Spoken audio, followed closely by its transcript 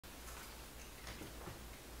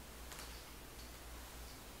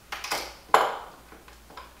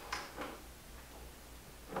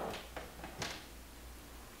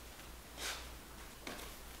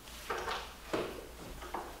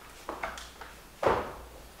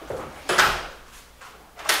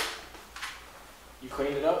You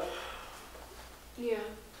cleaned it up? Yeah.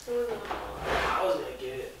 I was gonna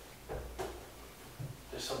get it.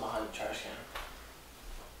 There's some behind the trash can.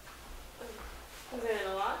 Is it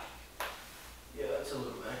in a lot? Yeah, that's a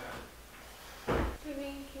little bit. Baby,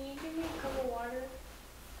 can you give me a cup of water?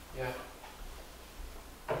 Yeah.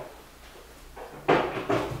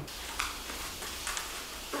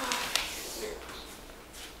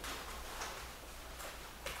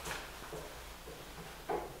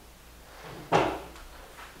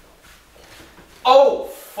 Oh,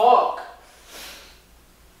 fuck!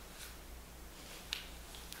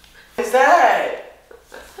 What is that?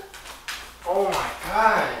 Oh my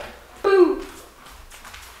god. Boo!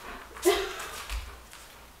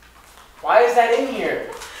 Why is that in here?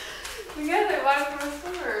 Because I bought it from the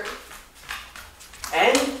store.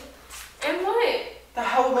 And? And what? The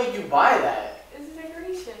hell would make you buy that? It's a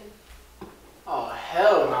decoration. Oh,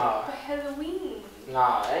 hell nah. For Halloween.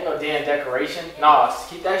 Nah, that ain't no damn decoration. Nah,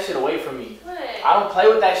 keep that shit away from me. What? I don't play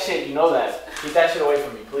with that shit, you know that. Keep that shit away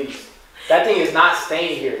from me, please. That thing is not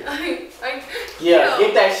staying here. Yeah,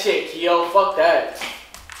 get that shit, Keo. Fuck that.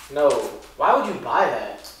 No. Why would you buy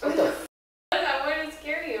that? What the f? I wanted to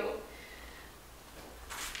scare you.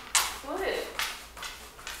 What?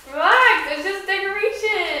 Relax, it's just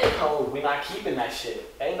decoration. No, we're not keeping that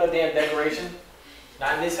shit. That ain't no damn decoration.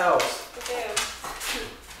 Not in this house. Okay.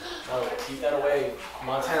 No, keep that away.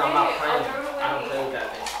 Montana, I'm not playing. I don't play with that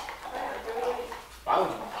thing. Why would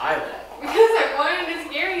you buy that? Because I wanted to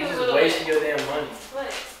scare you a You're little just bit. wasting your damn money.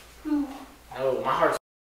 What? No, my heart's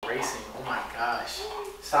racing. Oh my gosh.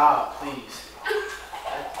 Stop, please.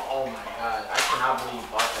 Oh my god. I cannot believe you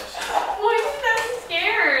bought that shit. Why are you that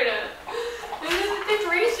scared? This is a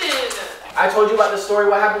decoration. I told you about the story,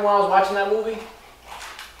 what happened when I was watching that movie?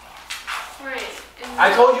 Right.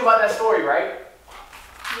 I told you about that story, right?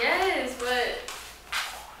 Yes, but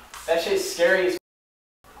That shit's scary as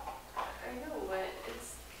I know, but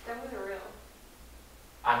that wasn't real.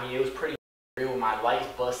 I mean, it was pretty real with my lights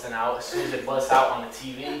busting out as soon as it busts out on the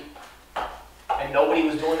TV. And nobody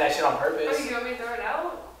was doing that shit on purpose. Oh, you want me to throw it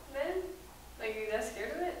out then? Like, you're that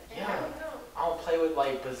scared of it? Yeah. I don't know. I don't play with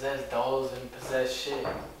like possessed dolls and possessed shit.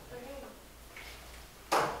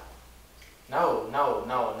 Okay. No.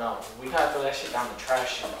 We gotta throw that shit down the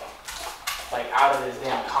trash chute. Like out of this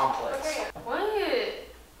damn complex. Okay. What?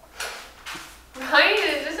 Ryan,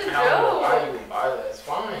 it's just a I don't know joke. why you would buy that. It's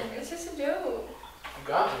fine. It's just a joke. You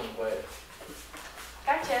got me, but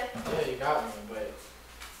Gotcha. yeah, you got me, but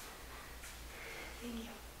Thank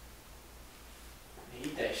you.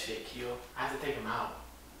 eat that shit, Keo. I have to take him out.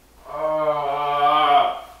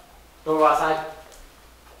 Go outside.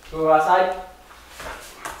 Go outside.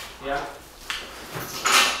 Yeah.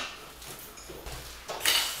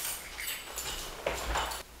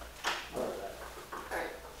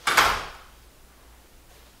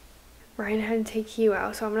 Ryan had to take you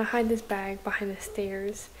out, so I'm gonna hide this bag behind the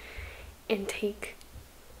stairs and take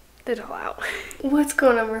the doll out. What's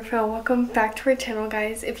going on, Rafael? Welcome back to our channel,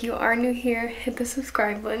 guys. If you are new here, hit the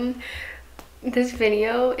subscribe button. This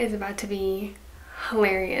video is about to be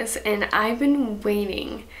hilarious, and I've been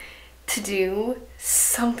waiting to do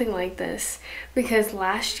something like this because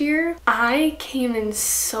last year I came in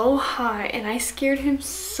so hot and I scared him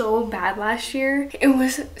so bad last year. It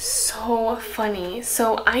was so funny.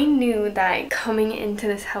 So I knew that coming into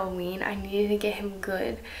this Halloween I needed to get him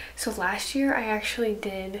good. So last year I actually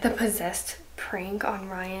did the possessed prank on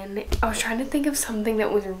Ryan. I was trying to think of something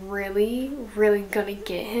that was really gonna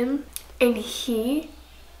get him, and he,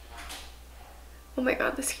 oh my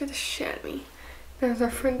god, this scared the shit out of me. There's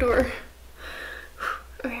our front door.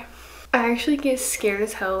 Okay. I actually get scared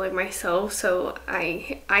as hell like myself, so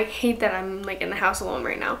I hate that I'm like in the house alone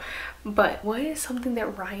right now. But what is something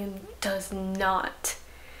that Ryan does not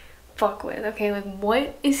fuck with? Okay, like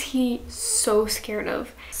what is he so scared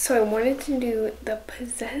of? So I wanted to do the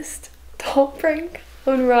possessed doll prank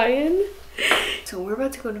on Ryan. So we're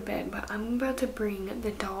about to go to bed, but I'm about to bring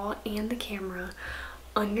the doll and the camera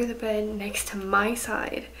under the bed next to my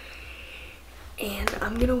side, and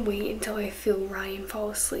I'm gonna wait until I feel Ryan fall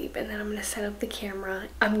asleep, and then I'm gonna set up the camera.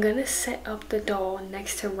 I'm gonna set up the doll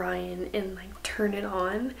next to Ryan and like turn it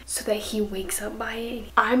on so that he wakes up by it.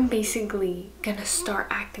 I'm basically gonna start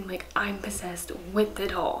acting like I'm possessed with the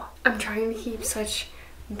doll. I'm trying to keep such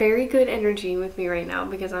very good energy with me right now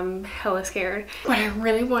because I'm hella scared, but I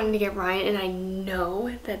really wanted to get Ryan, and I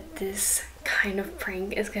know that this kind of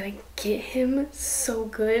prank is gonna get him so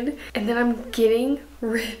good. And then I'm getting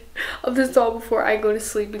rid of this doll before I go to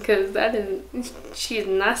sleep because she is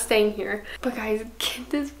not staying here. But guys, get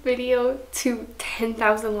this video to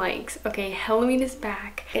 10,000 likes. Okay, Halloween is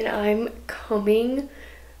back and I'm coming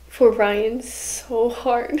for Ryan so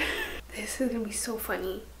hard. This is gonna be so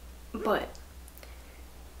funny, but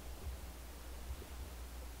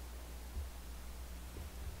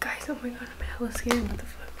guys, oh my god, I'm hella scared. What the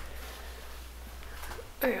fuck?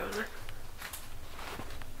 Okay, hold on.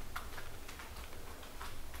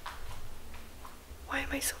 Why am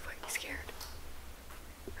I so fucking scared?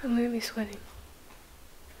 I'm literally sweating.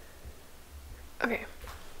 Okay.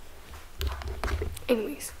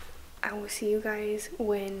 Anyways, I will see you guys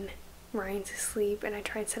when Ryan's asleep and I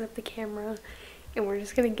try and set up the camera and we're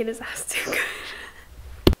just gonna get his ass too good.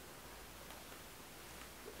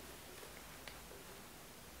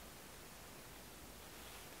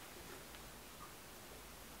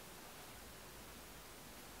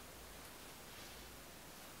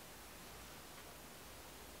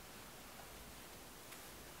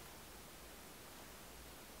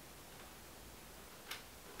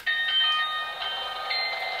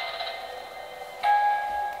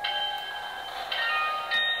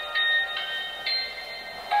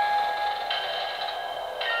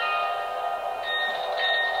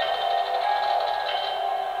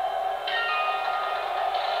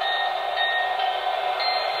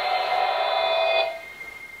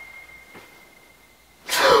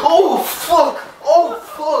 Oh fuck! Oh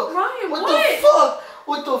fuck! Ryan, what the fuck?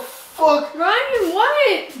 What the fuck? Ryan,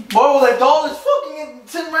 what? Bro, that doll is fucking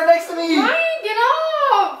sitting right next to me. Ryan, get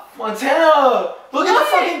off! Montana, look at the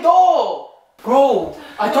fucking doll. Bro,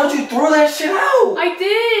 I thought you threw that shit out. I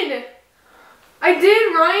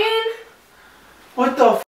did, Ryan. What the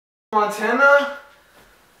f, Montana?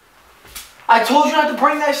 I told you not to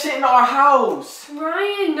bring that shit into our house.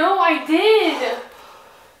 Ryan, no, I did.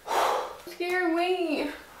 I'm scared,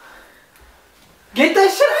 wait. Get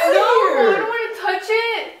that shit out of here! No, I don't want to touch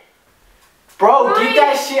it. Bro, Ryan, get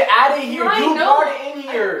that shit out of here. Ryan, You no. brought it in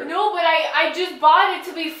here. No, but I just bought it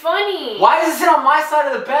to be funny. Why does it sit on my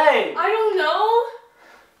side of the bed? I don't know.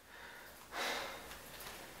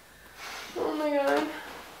 Oh my god.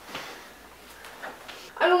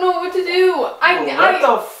 I don't know what to do. What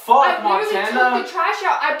the fuck, Montana? I literally took the trash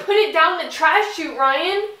out. I put it down the trash chute,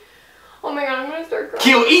 Ryan. Oh my god, I'm gonna start crying.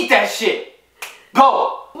 Keel, eat that shit.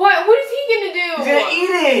 Go. What is he gonna do? He's gonna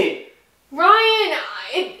eat it. Ryan,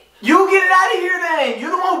 You get it out of here then.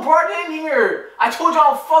 You're the one who brought it in here. I told you I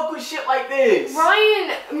don't fuck with shit like this.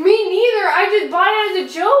 Ryan, me neither. I just bought it as a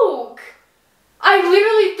joke. I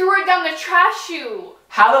literally threw it down the trash chute.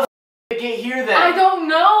 How the f did it get here then? I don't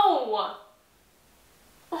know.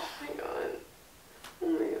 Oh my god. Oh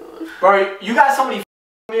my god. Bro, you got somebody f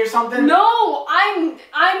me or something? No, I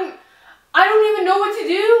don't even know what to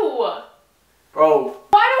do. Bro.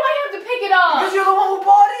 Why do I have to pick it up? Because you're the one who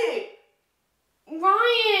bought it.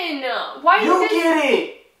 Ryan, why you get it.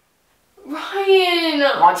 Ryan.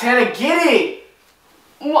 Montana, get it.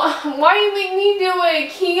 Why you make me do it?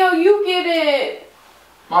 Keo, you get it.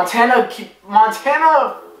 Montana,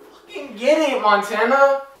 fucking get it,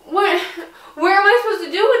 Montana. What? Where am I supposed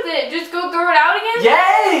to do with it? Just go throw it out again?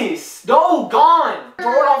 Yes! No, gone!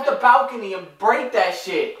 Throw it off the balcony and break that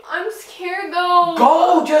shit. I'm scared though.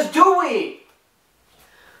 Go, just do it.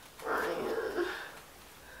 Ryan.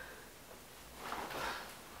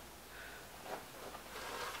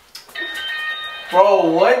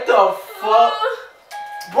 Bro, what the fuck?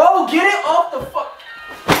 Bro, get it off the fuck.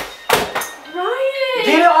 Ryan.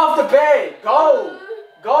 Get it off the bed. Go.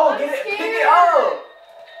 Go, I'm get it. scared. Pick it up.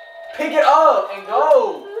 Pick it up and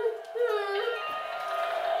go.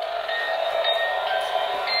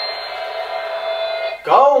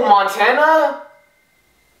 Go, Montana.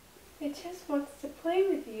 It just wants to play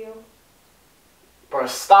with you. Bro,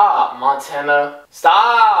 stop, Montana.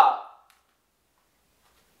 Stop.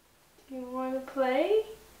 Do you want to play?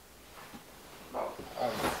 Bro, oh my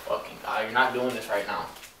fucking god, you're not doing this right now.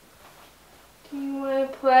 Do you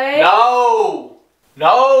want to play? No.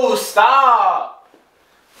 No, stop.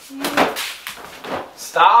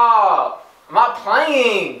 Stop. I'm not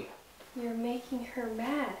playing. You're making her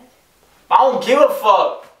mad. I don't give a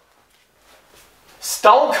fuck.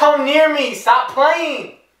 Don't come near me. Stop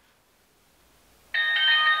playing.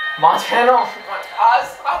 Montana, oh my god,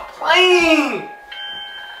 stop playing.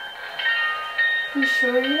 You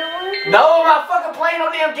sure you don't want to? No, I'm not fucking playing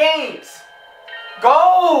no damn games.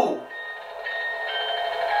 Go.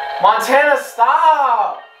 Montana,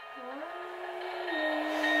 stop.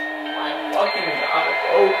 My fucking god,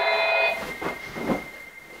 bro.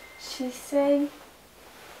 She said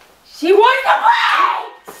She wants to play!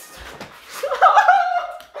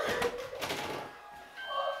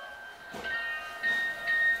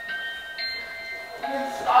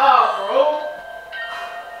 Stop, bro.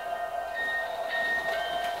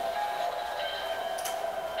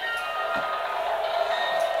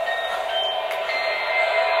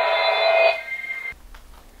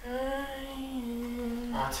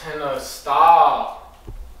 Montana, stop.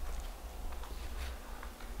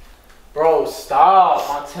 Bro, stop,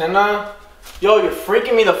 Montana. Yo, you're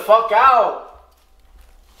freaking me the fuck out.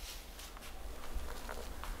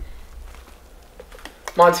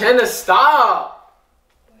 Montana, stop.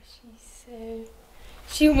 What she said.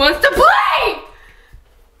 She wants to play!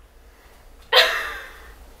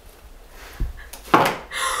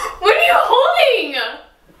 What are you holding?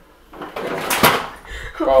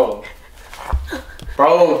 Bro.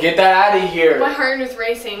 Bro, get that out of here. My heart is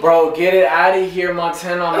racing. Bro, get it out of here,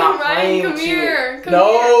 Montana. I'm not playing with you. Come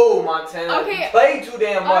no, here. Montana. Okay. You play too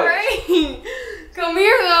damn much. Alright. Come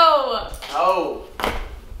here, though. No.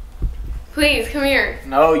 Please, come here.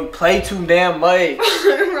 No, you play too damn much.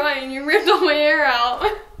 Ryan, you ripped all my hair out.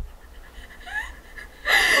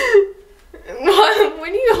 What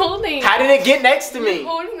are you holding? How did it get next to me? You're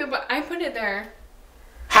holding the I put it there.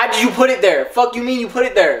 How did you put it there? Fuck you mean you put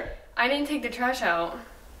it there? I didn't take the trash out.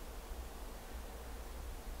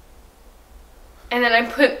 And then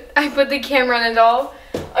I put the camera and the doll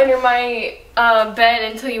under my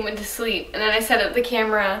bed until you went to sleep. And then I set up the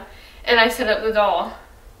camera and I set up the doll.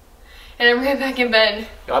 And I'm right back in bed.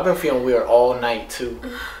 Yo, I've been feeling weird all night too.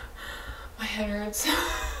 My head hurts.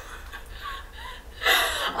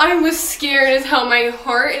 I was scared as hell. My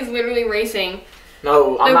heart is literally racing.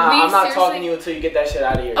 No, I'm not talking to you until you get that shit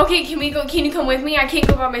out of here. Okay, can we go? Can you come with me? I can't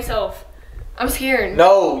go by myself. I'm scared.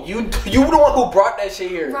 No, you the one who brought that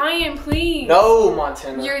shit here. Ryan, please. No,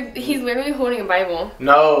 Montana. He's literally holding a Bible.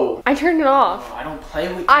 No. I turned it off. No, I don't play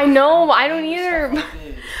with you. I know, I don't either.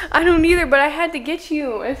 I don't either, but I had to get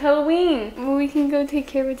you. It's Halloween. Well, we can go take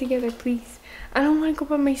care of it together, please. I don't want to go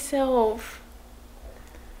by myself.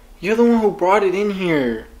 You're the one who brought it in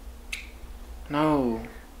here. No.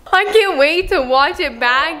 I can't wait to watch it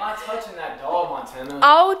back. I'm not touching that doll, Montana.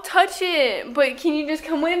 I'll touch it, but can you just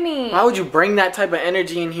come with me? Why would you bring that type of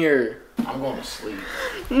energy in here? I'm going to sleep.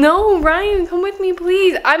 No, Ryan, come with me,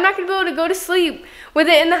 please. I'm not going to be able to go to sleep with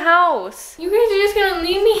it in the house. You guys are just going to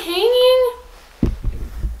leave me hanging?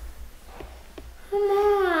 Come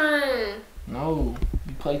on. No,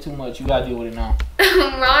 you play too much. You got to deal with it now.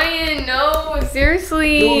 Ryan, no,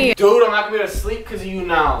 seriously. Dude, I'm not going to be able to sleep because of you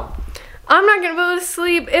now. I'm not gonna be able to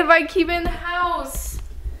sleep if I keep it in the house.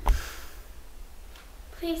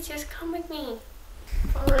 Please just come with me.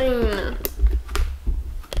 Fine.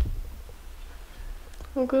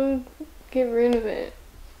 I'll go get rid of it.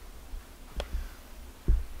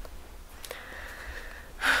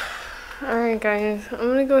 Alright guys, I'm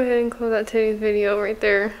gonna go ahead and close out today's video right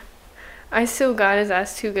there. I still got his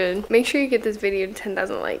ass too good. Make sure you get this video to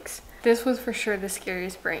 10,000 likes. This was for sure the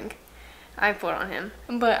scariest prank I put on him.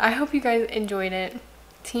 But I hope you guys enjoyed it.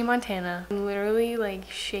 Team Montana. I'm literally like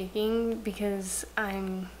shaking because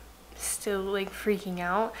I'm still like freaking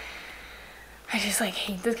out. I just like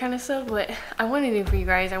hate this kind of stuff, but I wanted to do it for you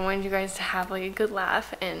guys. I wanted you guys to have like a good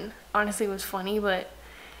laugh, and honestly it was funny, but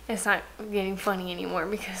it's not getting funny anymore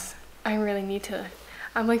because I really need to.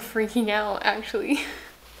 I'm like freaking out actually.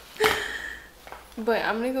 But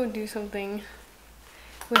I'm gonna go do something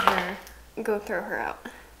with her, go throw her out,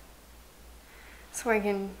 so I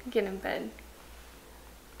can get in bed.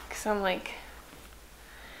 Cause I'm like,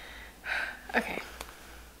 okay.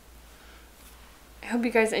 I hope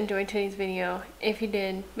you guys enjoyed today's video. If you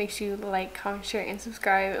did, make sure you like, comment, share, and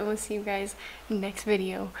subscribe. And we'll see you guys next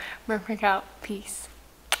video. Remember, out. Peace.